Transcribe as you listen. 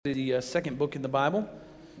The second book in the Bible,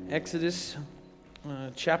 Exodus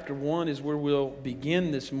chapter 1 is where we'll begin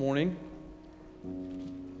this morning. We'll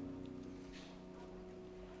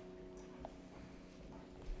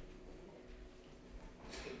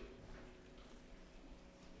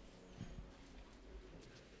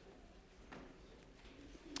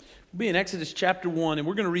be in Exodus chapter 1, and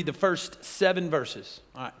we're going to read the first 7 verses.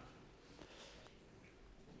 All right.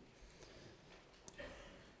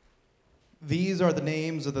 These are the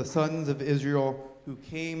names of the sons of Israel who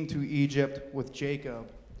came to Egypt with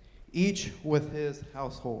Jacob, each with his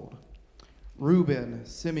household: Reuben,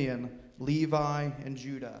 Simeon, Levi, and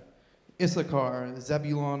Judah; Issachar,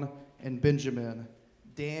 Zebulun, and Benjamin;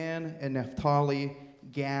 Dan and Naphtali,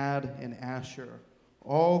 Gad and Asher.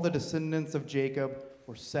 All the descendants of Jacob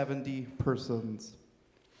were 70 persons.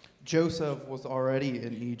 Joseph was already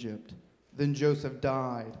in Egypt. Then Joseph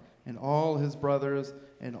died, and all his brothers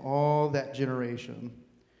and all that generation.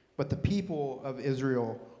 But the people of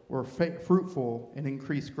Israel were fruitful and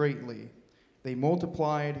increased greatly. They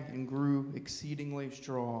multiplied and grew exceedingly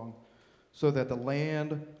strong, so that the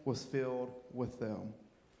land was filled with them.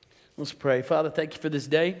 Let's pray. Father, thank you for this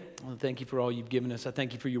day. Thank you for all you've given us. I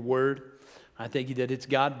thank you for your word. I thank you that it's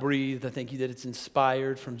God-breathed. I thank you that it's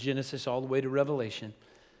inspired from Genesis all the way to Revelation.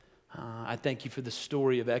 I thank you for the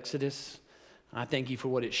story of Exodus. I thank you for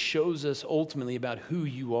what it shows us ultimately about who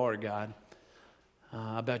you are, God,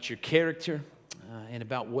 about your character, and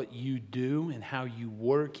about what you do and how you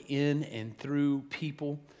work in and through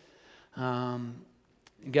people. God,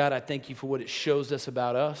 I thank you for what it shows us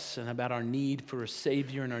about us and about our need for a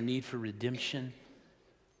Savior and our need for redemption.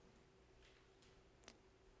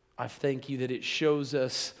 I thank you that it shows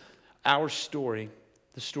us our story,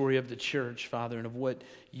 the story of the church, Father, and of what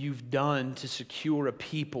you've done to secure a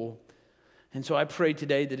people. And so I pray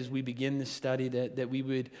today that as we begin this study that we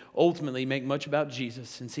would ultimately make much about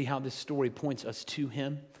Jesus and see how this story points us to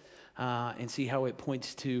him and see how it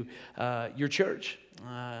points to your church.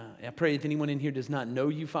 I pray if anyone in here does not know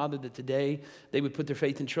you, Father, that today they would put their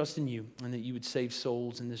faith and trust in you and that you would save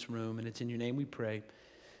souls in this room. And it's in your name we pray.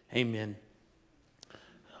 Amen.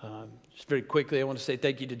 Just very quickly, I want to say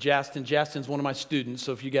thank you to Justin. Justin's one of my students,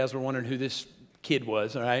 so if you guys were wondering who this kid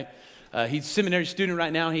was, all right? He's a seminary student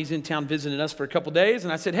right now. He's in town visiting us for a couple days.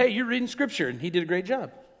 And I said, hey, you're reading Scripture. And he did a great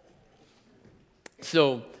job.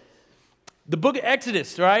 So, the book of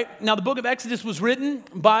Exodus, right? Now, the book of Exodus was written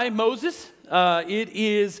by Moses. It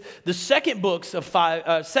is the second of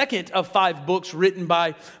five books written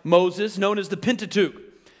by Moses, known as the Pentateuch.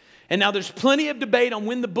 And now there's plenty of debate on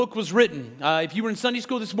when the book was written. If you were in Sunday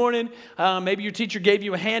school this morning, maybe your teacher gave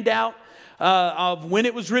you a handout of when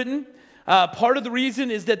it was written. Part of the reason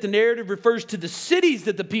is that the narrative refers to the cities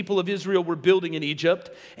that the people of Israel were building in Egypt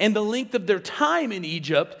and the length of their time in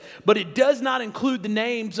Egypt, but it does not include the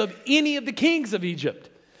names of any of the kings of Egypt.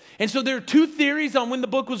 And so there are two theories on when the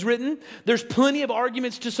book was written. There's plenty of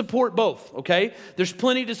arguments to support both, okay? There's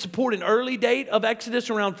plenty to support an early date of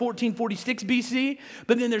Exodus around 1446 BC,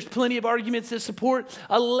 but then there's plenty of arguments that support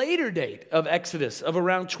a later date of Exodus of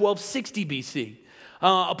around 1260 BC.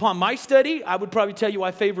 Upon my study, I would probably tell you I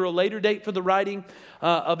favor a later date for the writing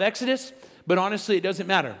of Exodus, but honestly, it doesn't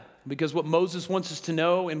matter because what Moses wants us to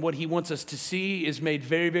know and what he wants us to see is made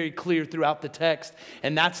very, very clear throughout the text,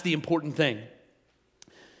 and that's the important thing.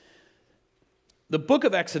 The book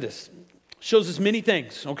of Exodus shows us many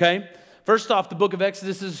things, okay? First off, the book of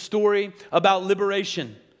Exodus is a story about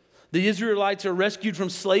liberation. The Israelites are rescued from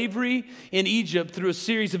slavery in Egypt through a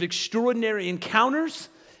series of extraordinary encounters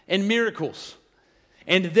and miracles.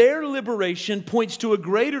 And their liberation points to a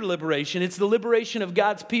greater liberation. It's the liberation of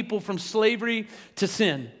God's people from slavery to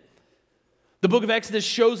sin. The book of Exodus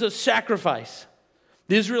shows us sacrifice.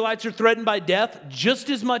 The Israelites are threatened by death just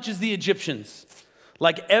as much as the Egyptians.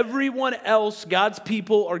 Like everyone else, God's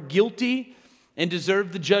people are guilty and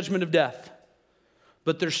deserve the judgment of death.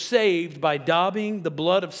 But they're saved by daubing the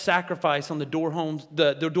blood of sacrifice on the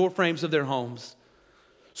door frames of their homes.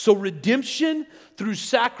 So redemption through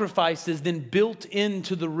sacrifice is then built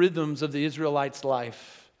into the rhythms of the Israelites'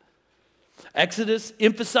 life. Exodus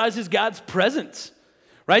emphasizes God's presence,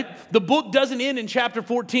 right? The book doesn't end in chapter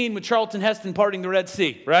 14 with Charlton Heston parting the Red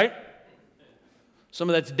Sea, right? Some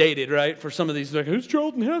of that's dated, right? For some of these, like, who's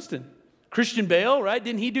Charlton Heston? Christian Bale, right?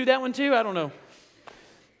 Didn't he do that one too? I don't know.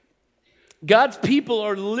 God's people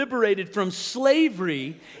are liberated from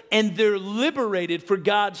slavery, and they're liberated for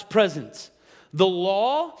God's presence. The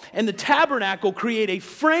law and the tabernacle create a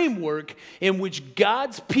framework in which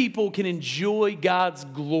God's people can enjoy God's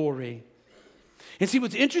glory. And see,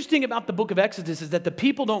 what's interesting about the book of Exodus is that the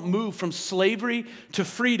people don't move from slavery to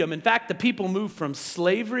freedom. In fact, the people move from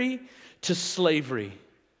slavery to slavery.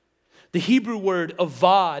 The Hebrew word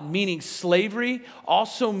avad, meaning slavery,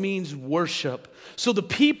 also means worship. So the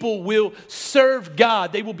people will serve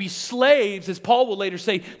God. They will be slaves, as Paul will later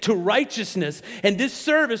say, to righteousness. And this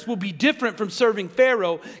service will be different from serving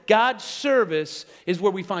Pharaoh. God's service is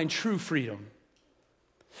where we find true freedom.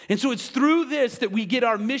 And so it's through this that we get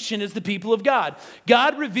our mission as the people of God.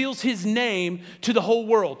 God reveals his name to the whole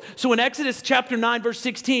world. So in Exodus chapter 9, verse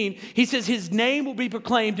 16, he says his name will be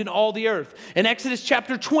proclaimed in all the earth. In Exodus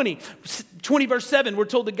chapter 20 verse 7, we're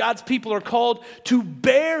told that God's people are called to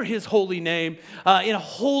bear his holy name in a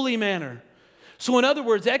holy manner. So in other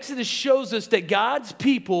words, Exodus shows us that God's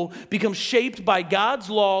people become shaped by God's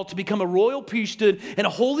law to become a royal priesthood and a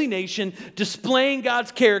holy nation, displaying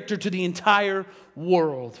God's character to the entire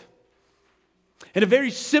world. And a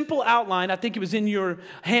very simple outline, I think it was in your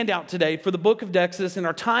handout today, for the book of Exodus and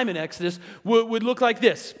our time in Exodus would look like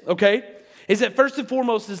this, okay? Is that first and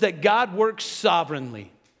foremost is that God works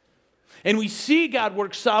sovereignly. And we see God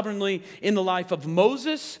work sovereignly in the life of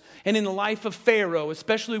Moses and in the life of Pharaoh,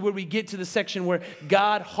 especially where we get to the section where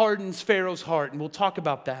God hardens Pharaoh's heart, and we'll talk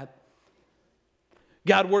about that.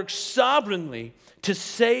 God works sovereignly to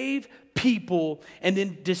save people and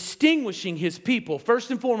then distinguishing his people,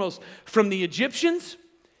 first and foremost, from the Egyptians,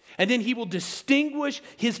 and then he will distinguish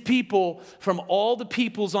his people from all the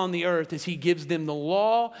peoples on the earth as he gives them the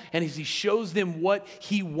law and as he shows them what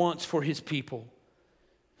he wants for his people.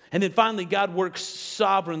 And then finally, God works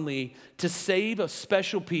sovereignly to save a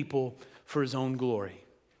special people for his own glory.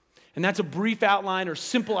 And that's a brief outline or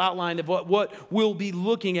simple outline of what we'll be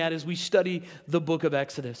looking at as we study the book of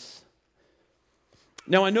Exodus.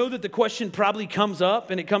 Now, I know that the question probably comes up,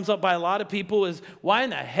 and it comes up by a lot of people, is why in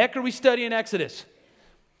the heck are we studying Exodus?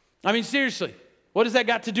 I mean, seriously, what has that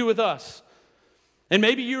got to do with us? And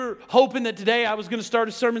maybe you're hoping that today I was going to start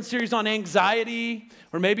a sermon series on anxiety,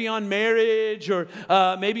 or maybe on marriage, or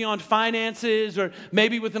maybe on finances, or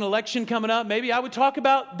maybe with an election coming up, maybe I would talk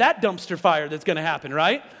about that dumpster fire that's going to happen,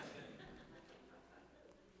 right?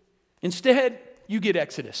 Instead, you get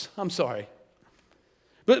Exodus. I'm sorry.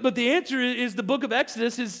 But the answer is the book of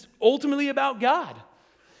Exodus is ultimately about God.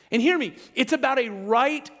 And hear me, it's about a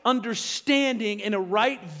right understanding and a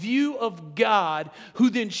right view of God who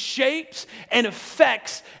then shapes and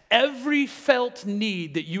affects every felt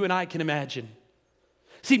need that you and I can imagine.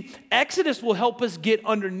 See, Exodus will help us get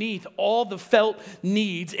underneath all the felt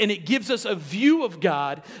needs, and it gives us a view of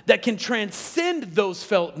God that can transcend those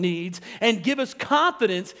felt needs and give us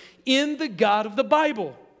confidence in the God of the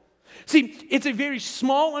Bible. See, it's a very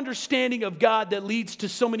small understanding of God that leads to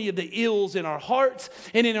so many of the ills in our hearts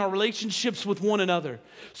and in our relationships with one another.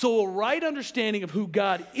 So a right understanding of who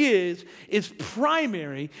God is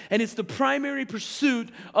primary, and it's the primary pursuit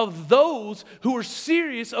of those who are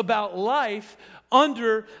serious about life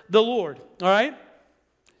under the Lord, all right?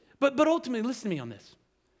 But ultimately, listen to me on this.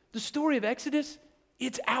 The story of Exodus,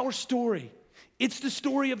 it's our story. It's the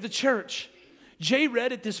story of the church. Jay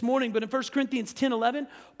read it this morning, but in 1 Corinthians 10:11,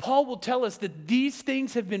 Paul will tell us that these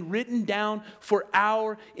things have been written down for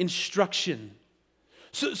our instruction.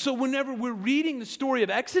 So whenever we're reading the story of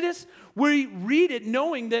Exodus, we read it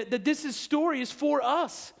knowing that this story is for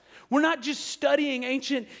us. We're not just studying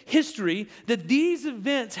ancient history, that these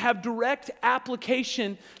events have direct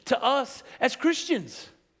application to us as Christians.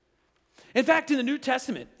 In fact, in the New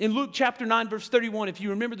Testament, in Luke chapter 9, verse 31, if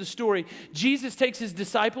you remember the story, Jesus takes his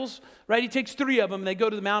disciples, right? He takes 3 of them, and they go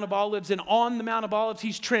to the Mount of Olives, and on the Mount of Olives,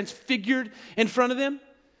 he's transfigured in front of them,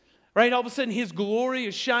 right? All of a sudden, his glory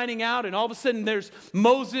is shining out, and all of a sudden, there's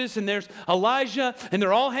Moses, and there's Elijah, and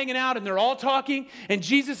they're all hanging out, and they're all talking, and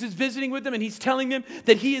Jesus is visiting with them, and he's telling them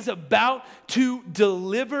that he is about to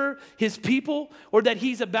deliver his people, or that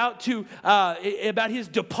he's about his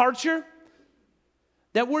departure.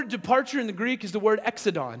 That word departure in the Greek is the word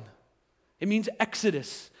exodon. It means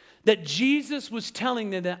exodus. That Jesus was telling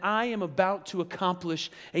them that I am about to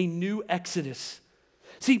accomplish a new exodus.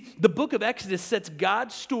 See, the book of Exodus sets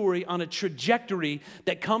God's story on a trajectory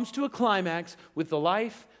that comes to a climax with the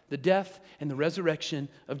life, the death, and the resurrection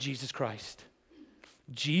of Jesus Christ.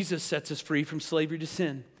 Jesus sets us free from slavery to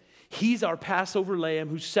sin. He's our Passover lamb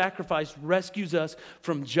whose sacrifice rescues us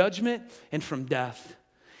from judgment and from death.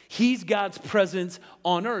 He's God's presence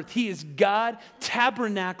on earth. He is God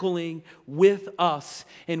tabernacling with us,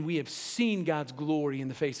 and we have seen God's glory in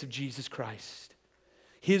the face of Jesus Christ.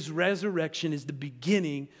 His resurrection is the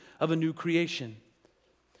beginning of a new creation.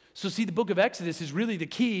 So see, the book of Exodus is really the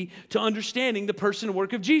key to understanding the person and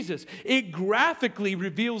work of Jesus. It graphically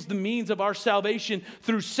reveals the means of our salvation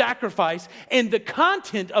through sacrifice and the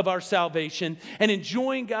content of our salvation and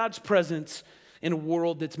enjoying God's presence in a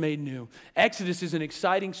world that's made new. Exodus is an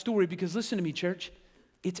exciting story because listen to me, church.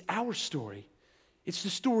 It's our story. It's the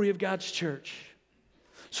story of God's church.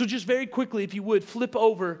 So just very quickly, if you would, flip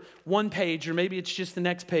over one page, or maybe it's just the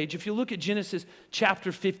next page. If you look at Genesis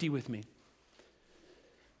chapter 50 with me.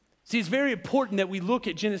 See, it's very important that we look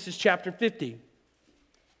at Genesis chapter 50.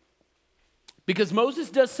 Because Moses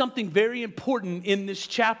does something very important in this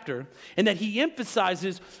chapter, and that he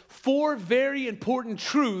emphasizes 4 very important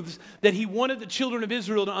truths that he wanted the children of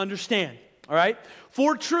Israel to understand. All right?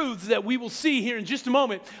 4 truths that we will see here in just a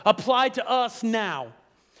moment apply to us now.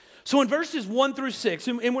 So in verses 1 through 6,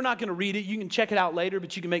 and we're not going to read it, you can check it out later,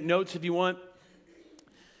 but you can make notes if you want.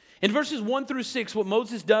 In verses 1 through 6, what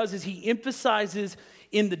Moses does is he emphasizes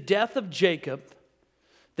in the death of Jacob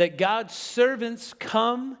that God's servants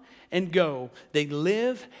come and go. They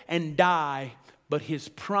live and die, but his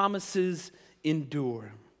promises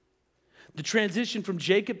endure. The transition from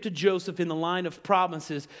Jacob to Joseph in the line of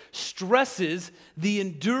promises stresses the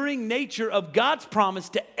enduring nature of God's promise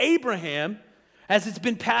to Abraham as it's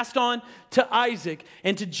been passed on to Isaac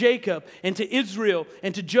and to Jacob and to Israel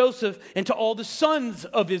and to Joseph and to all the sons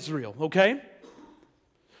of Israel, okay?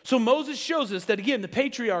 So Moses shows us that, again, the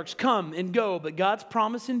patriarchs come and go, but God's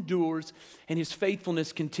promise endures and his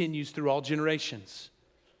faithfulness continues through all generations.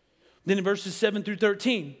 Then in verses 7 through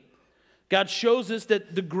 13, God shows us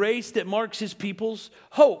that the grace that marks his people's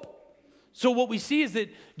hope. So what we see is that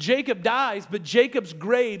Jacob dies, but Jacob's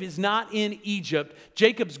grave is not in Egypt.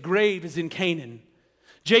 Jacob's grave is in Canaan.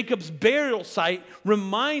 Jacob's burial site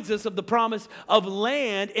reminds us of the promise of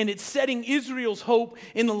land, and it's setting Israel's hope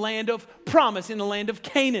in the land of promise, in the land of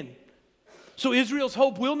Canaan. So Israel's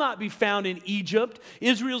hope will not be found in Egypt.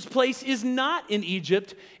 Israel's place is not in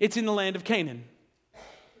Egypt. It's in the land of Canaan.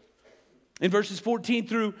 In verses 14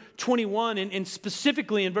 through 21, and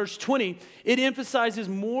specifically in verse 20, it emphasizes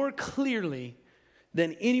more clearly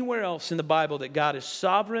than anywhere else in the Bible that God is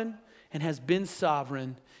sovereign and has been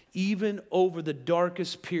sovereign even over the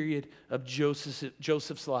darkest period of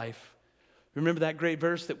Joseph's life. Remember that great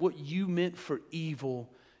verse that what you meant for evil,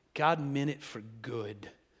 God meant it for good.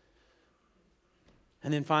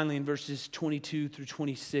 And then finally in verses 22 through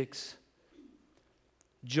 26,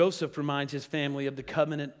 Joseph reminds his family of the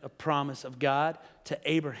covenant of promise of God to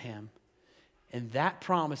Abraham. And that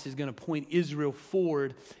promise is going to point Israel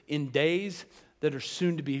forward in days that are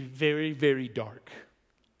soon to be very, very dark.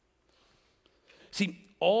 See,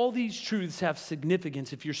 all these truths have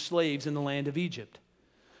significance if you're slaves in the land of Egypt.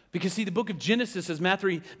 Because see, the book of Genesis, as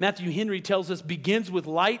Matthew Henry tells us, begins with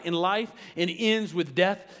light and life and ends with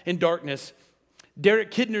death and darkness.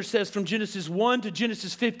 Derek Kidner says from Genesis 1 to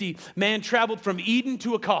Genesis 50, man traveled from Eden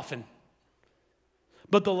to a coffin.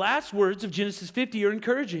 But the last words of Genesis 50 are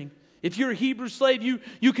encouraging. If you're a Hebrew slave,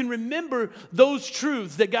 you can remember those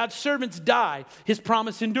truths that God's servants die, his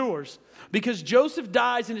promise endures. Because Joseph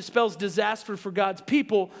dies and it spells disaster for God's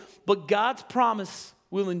people, but God's promise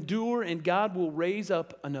will endure and God will raise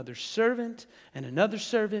up another servant and another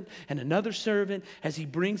servant and another servant as he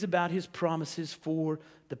brings about his promises for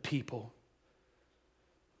the people.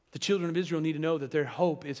 The children of Israel need to know that their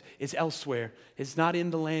hope is elsewhere. It's not in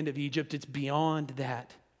the land of Egypt, it's beyond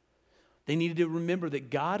that. They needed to remember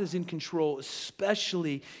that God is in control,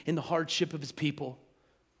 especially in the hardship of his people.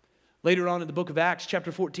 Later on in the book of Acts,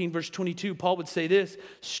 chapter 14, verse 22, Paul would say this,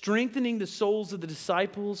 strengthening the souls of the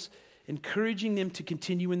disciples, encouraging them to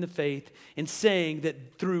continue in the faith, and saying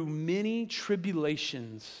that through many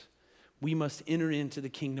tribulations, we must enter into the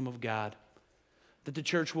kingdom of God. That the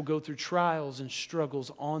church will go through trials and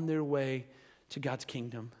struggles on their way to God's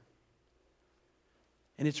kingdom.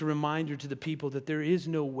 And it's a reminder to the people that there is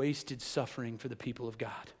no wasted suffering for the people of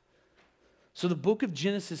God. So the book of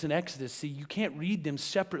Genesis and Exodus, see, you can't read them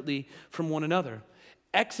separately from one another.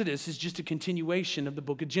 Exodus is just a continuation of the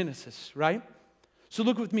book of Genesis, right? So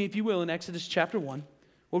look with me, if you will, in Exodus chapter 1.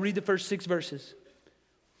 We'll read the first 6 verses.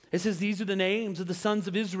 It says, these are the names of the sons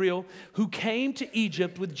of Israel who came to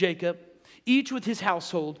Egypt with Jacob, each with his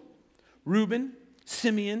household, Reuben,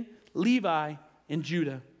 Simeon, Levi, and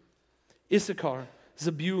Judah, Issachar,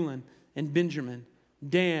 Zebulun, and Benjamin,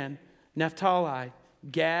 Dan, Naphtali,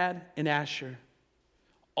 Gad, and Asher.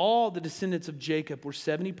 All the descendants of Jacob were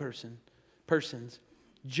 70 persons.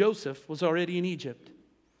 Joseph was already in Egypt.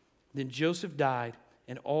 Then Joseph died,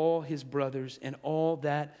 and all his brothers, and all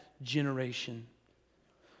that generation.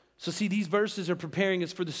 So see, these verses are preparing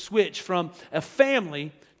us for the switch from a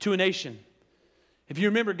family to a nation. If you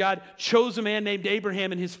remember, God chose a man named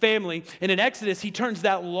Abraham and his family, and in Exodus, he turns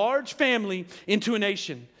that large family into a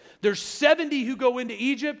nation. There's 70 who go into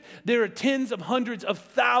Egypt. There are tens of hundreds of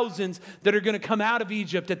thousands that are going to come out of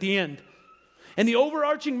Egypt at the end. And the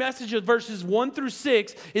overarching message of verses 1 through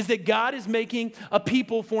 6 is that God is making a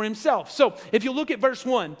people for himself. So if you look at verse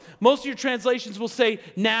 1, most of your translations will say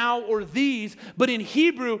now or these, but in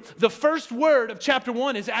Hebrew, the first word of chapter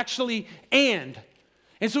 1 is actually and.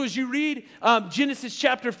 And so as you read Genesis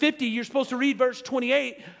chapter 50, you're supposed to read verse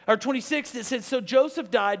 28 or 26 that says, so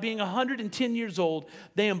Joseph died being 110 years old.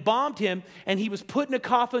 They embalmed him and he was put in a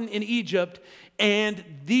coffin in Egypt. And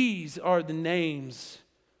these are the names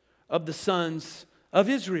of the sons of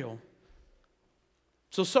Israel.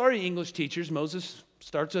 So sorry, English teachers, Moses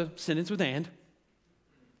starts a sentence with and.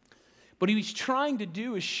 What he's trying to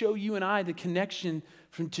do is show you and I the connection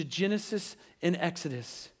to Genesis and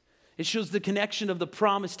Exodus. It shows the connection of the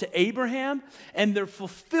promise to Abraham and their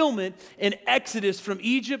fulfillment in Exodus from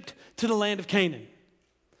Egypt to the land of Canaan.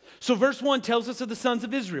 So verse 1 tells us of the sons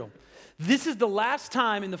of Israel. This is the last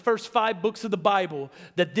time in the first 5 books of the Bible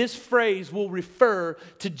that this phrase will refer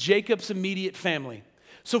to Jacob's immediate family.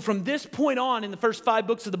 So from this point on in the first 5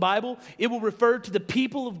 books of the Bible, it will refer to the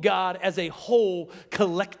people of God as a whole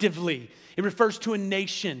collectively. It refers to a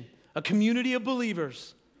nation, a community of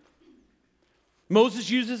believers. Moses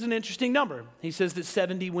uses an interesting number. He says that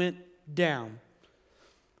 70 went down.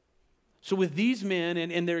 So with these men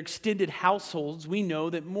and their extended households, we know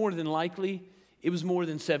that more than likely it was more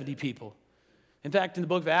than 70 people. In fact, in the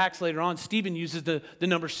book of Acts later on, Stephen uses the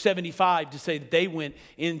number 75 to say that they went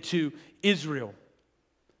into Israel.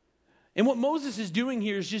 And what Moses is doing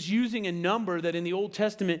here is just using a number that in the Old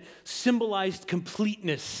Testament symbolized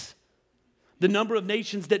completeness. The number of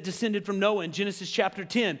nations that descended from Noah in Genesis chapter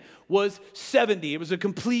 10 was 70. It was a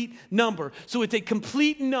complete number. So it's a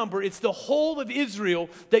complete number. It's the whole of Israel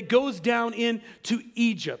that goes down into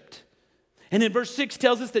Egypt. And then verse 6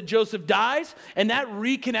 tells us that Joseph dies, and that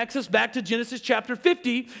reconnects us back to Genesis chapter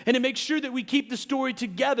 50, and it makes sure that we keep the story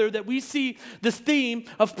together, that we see this theme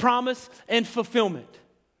of promise and fulfillment.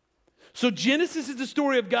 So Genesis is the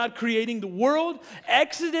story of God creating the world.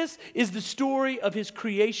 Exodus is the story of his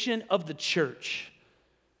creation of the church.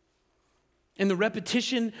 And the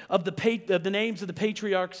repetition of the names of the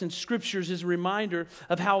patriarchs in scriptures is a reminder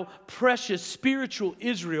of how precious spiritual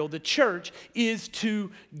Israel, the church, is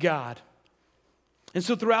to God. And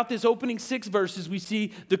so throughout this opening 6 verses, we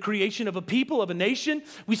see the creation of a people, of a nation.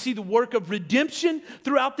 We see the work of redemption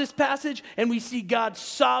throughout this passage. And we see God's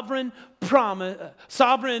sovereign providence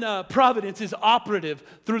is operative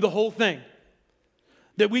through the whole thing.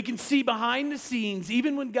 That we can see behind the scenes,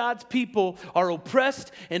 even when God's people are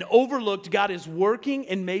oppressed and overlooked, God is working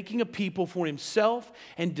and making a people for himself.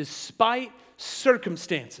 And despite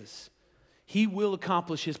circumstances, he will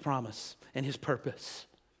accomplish his promise and his purpose.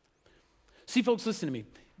 See, folks, listen to me.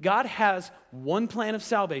 God has one plan of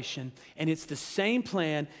salvation, and it's the same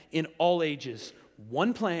plan in all ages.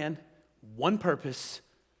 One plan, one purpose,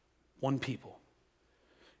 one people.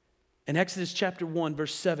 In Exodus chapter 1,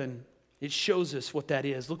 verse 7, it shows us what that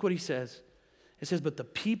is. Look what he says. It says, but the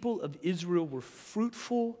people of Israel were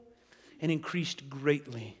fruitful and increased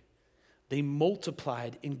greatly. They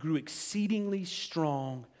multiplied and grew exceedingly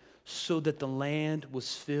strong so that the land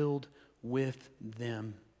was filled with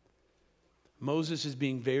them. Moses is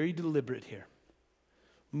being very deliberate here.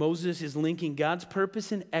 Moses is linking God's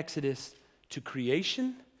purpose in Exodus to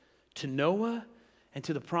creation, to Noah, and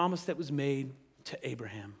to the promise that was made to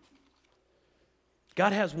Abraham.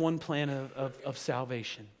 God has one plan of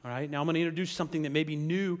salvation, all right? Now I'm going to introduce something that may be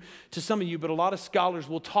new to some of you, but a lot of scholars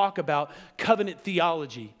will talk about covenant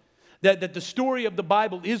theology, that the story of the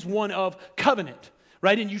Bible is one of covenant.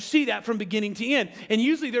 Right? And you see that from beginning to end. And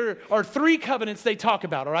usually there are 3 covenants they talk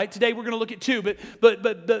about, all right? Today we're going to look at 2, but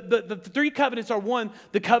the 3 covenants are, 1,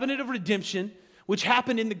 the covenant of redemption, which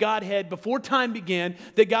happened in the Godhead before time began,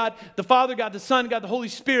 that God, the Father, God the Son, God the Holy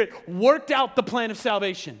Spirit worked out the plan of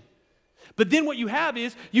salvation. But then what you have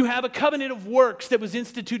is, you have a covenant of works that was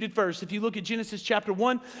instituted first. If you look at Genesis chapter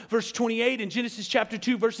 1, verse 28, and Genesis chapter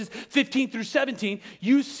 2, verses 15 through 17,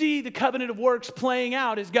 you see the covenant of works playing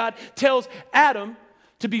out as God tells Adam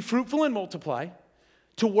to be fruitful and multiply,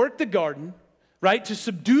 to work the garden, right? To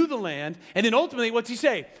subdue the land. And then ultimately, what's he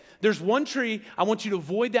say? There's one tree. I want you to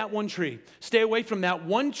avoid that one tree. Stay away from that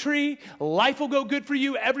one tree. Life will go good for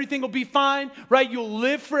you. Everything will be fine, right? You'll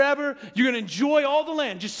live forever. You're going to enjoy all the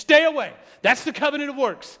land. Just stay away. That's the covenant of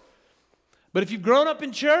works. But if you've grown up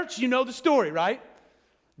in church, you know the story, right?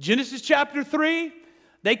 Genesis chapter 3,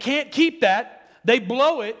 they can't keep that. They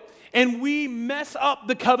blow it. And we mess up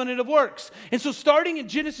the covenant of works. And so starting in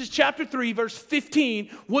Genesis chapter 3, verse 15,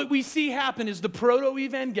 what we see happen is the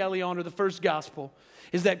proto-evangelion, or the first gospel,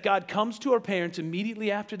 is that God comes to our parents immediately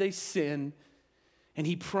after they sin, and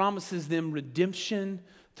he promises them redemption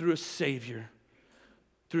through a Savior.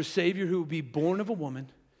 through a Savior who will be born of a woman,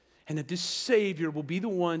 and that this Savior will be the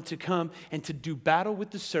one to come and to do battle with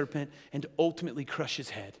the serpent and to ultimately crush his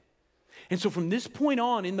head. And so from this point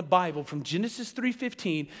on in the Bible, from Genesis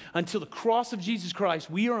 3:15 until the cross of Jesus Christ,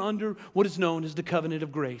 we are under what is known as the covenant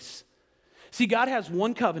of grace. See, God has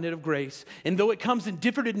one covenant of grace, and though it comes in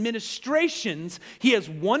different administrations, he has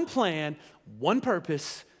one plan, one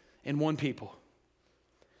purpose, and one people.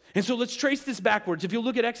 And so let's trace this backwards. If you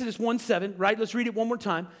look at Exodus 1:7, right? Let's read it one more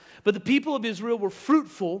time. But the people of Israel were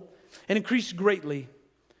fruitful and increased greatly.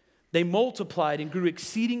 They multiplied and grew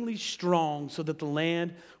exceedingly strong so that the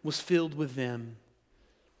land was filled with them.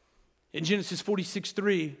 In Genesis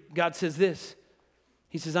 46:3, God says this.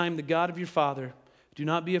 He says, I am the God of your father. Do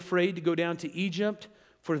not be afraid to go down to Egypt,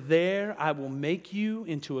 for there I will make you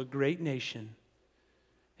into a great nation.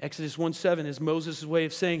 Exodus 1:7 is Moses' way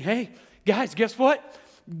of saying, hey, guys, guess what?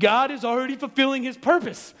 God is already fulfilling his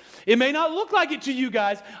purpose. It may not look like it to you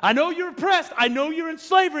guys. I know you're oppressed. I know you're in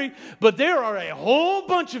slavery, but there are a whole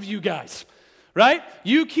bunch of you guys, right?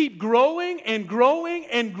 You keep growing and growing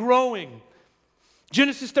and growing.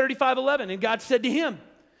 Genesis 35:11, and God said to him,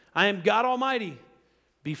 I am God Almighty.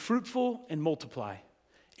 Be fruitful and multiply.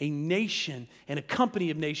 A nation and a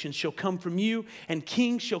company of nations shall come from you, and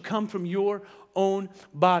kings shall come from your own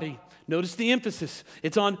body. Notice the emphasis.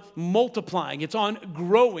 It's on multiplying. It's on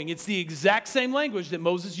growing. It's the exact same language that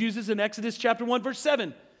Moses uses in Exodus chapter 1, verse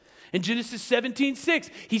 7. In Genesis 17:6,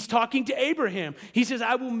 he's talking to Abraham. He says,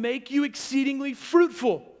 I will make you exceedingly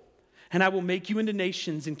fruitful, and I will make you into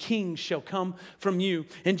nations, and kings shall come from you.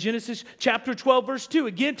 In Genesis chapter 12, verse 2,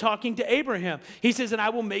 again talking to Abraham, he says, and I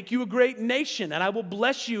will make you a great nation, and I will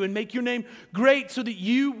bless you and make your name great so that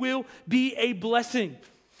you will be a blessing.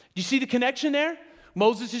 You see the connection there?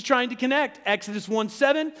 Moses is trying to connect Exodus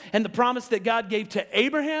 1:7 and the promise that God gave to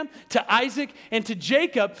Abraham, to Isaac, and to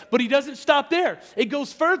Jacob, but he doesn't stop there. It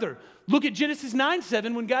goes further. Look at Genesis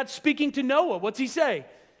 9:7 when God's speaking to Noah. What's he say?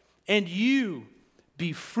 And you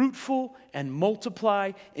be fruitful and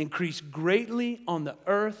multiply, increase greatly on the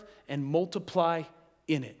earth and multiply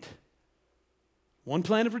in it. One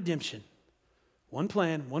plan of redemption, one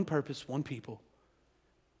plan, one purpose, one people.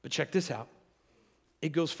 But check this out.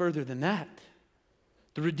 It goes further than that.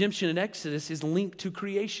 The redemption in Exodus is linked to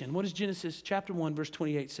creation. What does Genesis chapter 1, verse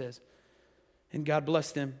 28 says? And God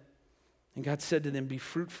blessed them, and God said to them, be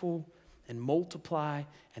fruitful and multiply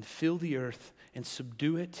and fill the earth and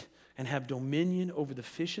subdue it and have dominion over the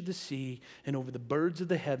fish of the sea and over the birds of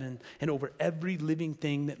the heaven and over every living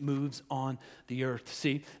thing that moves on the earth.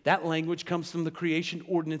 See, that language comes from the creation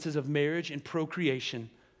ordinances of marriage and procreation,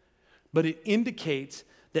 but it indicates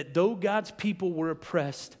that though God's people were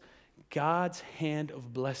oppressed, God's hand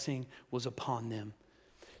of blessing was upon them.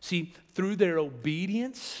 See, through their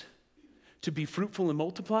obedience to be fruitful and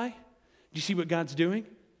multiply, do you see what God's doing?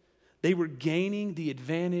 They were gaining the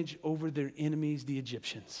advantage over their enemies, the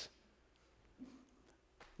Egyptians.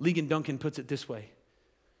 Ligon Duncan puts it this way.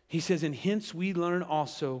 He says, and hence we learn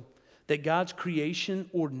also that God's creation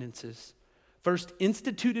ordinances, first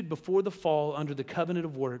instituted before the fall under the covenant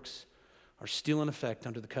of works, are still in effect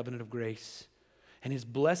under the covenant of grace. And his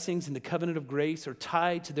blessings in the covenant of grace are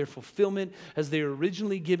tied to their fulfillment as they were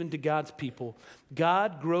originally given to God's people.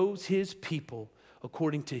 God grows his people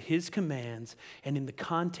according to his commands and in the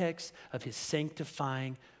context of his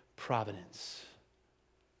sanctifying providence.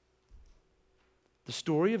 The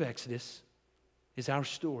story of Exodus is our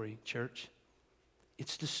story, church.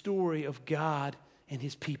 It's the story of God and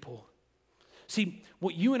his people. See,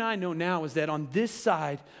 what you and I know now is that on this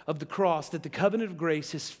side of the cross, that the covenant of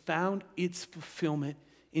grace has found its fulfillment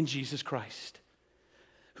in Jesus Christ,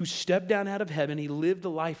 who stepped down out of heaven. He lived the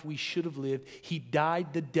life we should have lived. He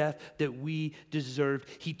died the death that we deserved.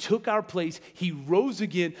 He took our place. He rose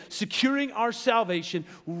again, securing our salvation,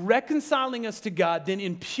 reconciling us to God, then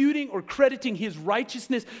imputing or crediting his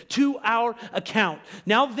righteousness to our account.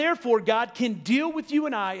 Now, therefore, God can deal with you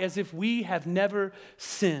and I as if we have never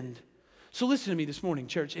sinned. So listen to me this morning,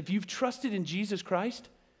 church. If you've trusted in Jesus Christ,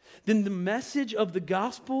 then the message of the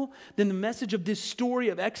gospel, then the message of this story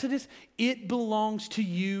of Exodus, it belongs to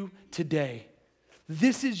you today.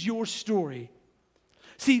 This is your story.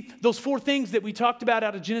 See, those four things that we talked about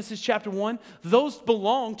out of Genesis chapter 1, those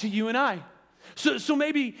belong to you and I. So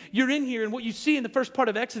maybe you're in here and what you see in the first part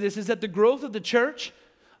of Exodus is that the growth of the church,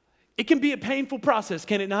 it can be a painful process,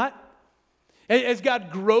 can it not? As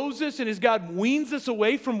God grows us and as God weans us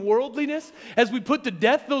away from worldliness, as we put to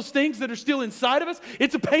death those things that are still inside of us,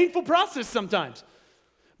 it's a painful process sometimes.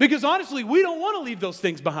 Because honestly, we don't want to leave those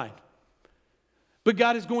things behind. But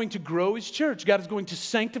God is going to grow his church. God is going to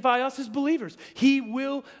sanctify us as believers. He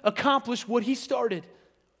will accomplish what he started.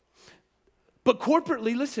 But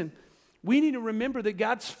corporately, listen, we need to remember that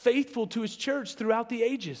God's faithful to his church throughout the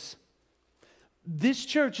ages. This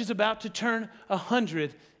church is about to turn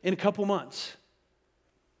 100 in a couple months.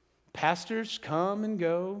 Pastors come and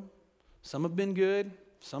go. Some have been good,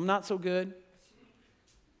 some not so good.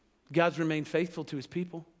 God's remained faithful to his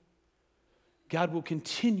people. God will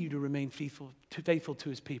continue to remain faithful to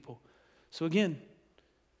his people. So again,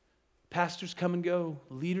 pastors come and go,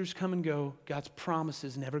 leaders come and go. God's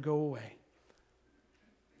promises never go away.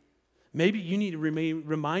 Maybe you need to remain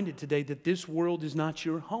reminded today that this world is not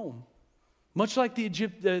your home. Much like the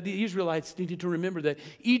Israelites needed to remember that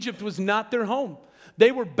Egypt was not their home.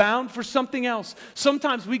 They were bound for something else.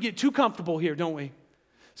 Sometimes we get too comfortable here, don't we?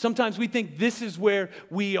 Sometimes we think this is where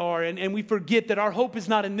we are, and we forget that our hope is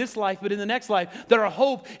not in this life, but in the next life. That our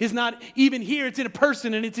hope is not even here, it's in a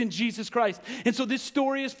person, and it's in Jesus Christ. And so this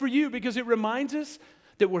story is for you because it reminds us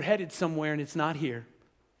that we're headed somewhere and it's not here.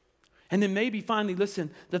 And then maybe finally,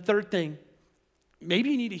 listen, the third thing, maybe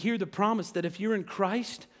you need to hear the promise that if you're in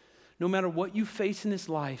Christ, no matter what you face in this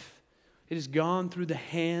life, it has gone through the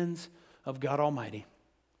hands of God Almighty.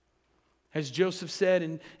 As Joseph said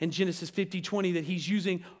in Genesis 50:20, that he's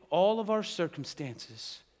using all of our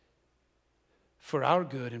circumstances for our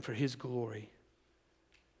good and for his glory.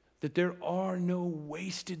 That there are no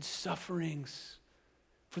wasted sufferings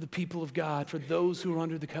for the people of God, for those who are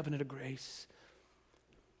under the covenant of grace.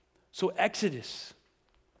 So Exodus,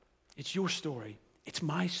 it's your story. It's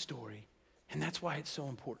my story. And that's why it's so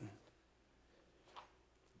important.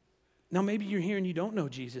 Now, maybe you're here and you don't know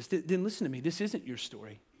Jesus. Then listen to me. This isn't your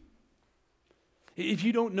story. If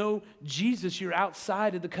you don't know Jesus, you're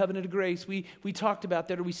outside of the covenant of grace. We talked about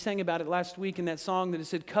that, or we sang about it last week in that song that it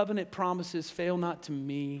said, covenant promises fail not to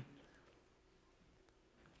me.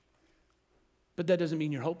 But that doesn't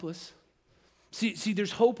mean you're hopeless. See,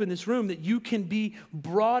 there's hope in this room that you can be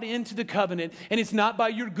brought into the covenant, and it's not by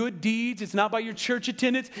your good deeds, it's not by your church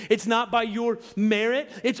attendance, it's not by your merit.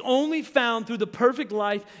 It's only found through the perfect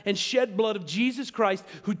life and shed blood of Jesus Christ,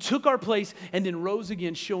 who took our place and then rose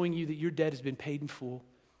again, showing you that your debt has been paid in full.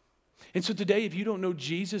 And so today, if you don't know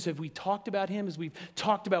Jesus, if we talked about him, as we've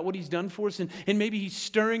talked about what he's done for us, and maybe he's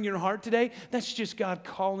stirring your heart today, that's just God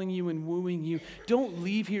calling you and wooing you. Don't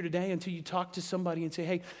leave here today until you talk to somebody and say,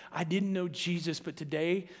 hey, I didn't know Jesus, but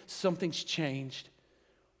today something's changed.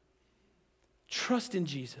 Trust in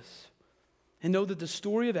Jesus and know that the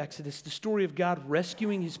story of Exodus, the story of God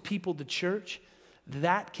rescuing his people, the church,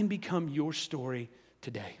 that can become your story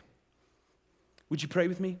today. Would you pray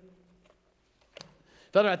with me?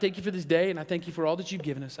 Father, I thank you for this day, and I thank you for all that you've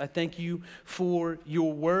given us. I thank you for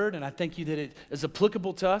your word, and I thank you that it is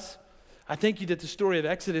applicable to us. I thank you that the story of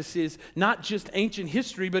Exodus is not just ancient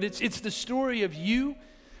history, but it's the story of you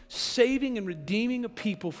saving and redeeming a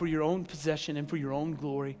people for your own possession and for your own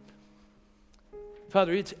glory.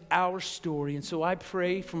 Father, it's our story, and so I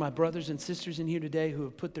pray for my brothers and sisters in here today who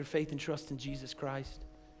have put their faith and trust in Jesus Christ,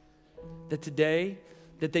 that today,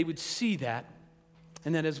 that they would see that,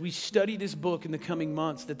 and that as we study this book in the coming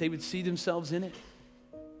months, that they would see themselves in it.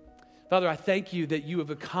 Father, I thank you that you have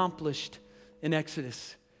accomplished in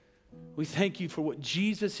Exodus. We thank you for what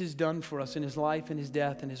Jesus has done for us in his life and his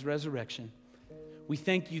death and his resurrection. We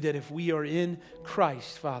thank you that if we are in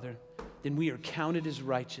Christ, Father, then we are counted as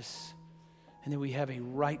righteous and that we have a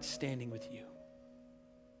right standing with you.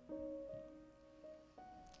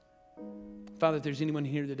 Father, if there's anyone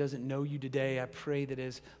here that doesn't know you today, I pray that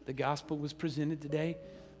as the gospel was presented today,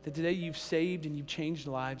 that today you've saved and you've changed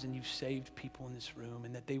lives and you've saved people in this room,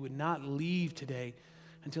 and that they would not leave today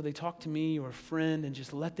until they talk to me or a friend and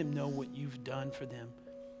just let them know what you've done for them.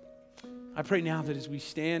 I pray now that as we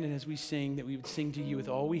stand and as we sing, that we would sing to you with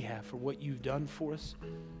all we have for what you've done for us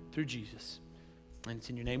through Jesus. And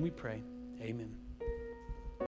it's in your name we pray. Amen.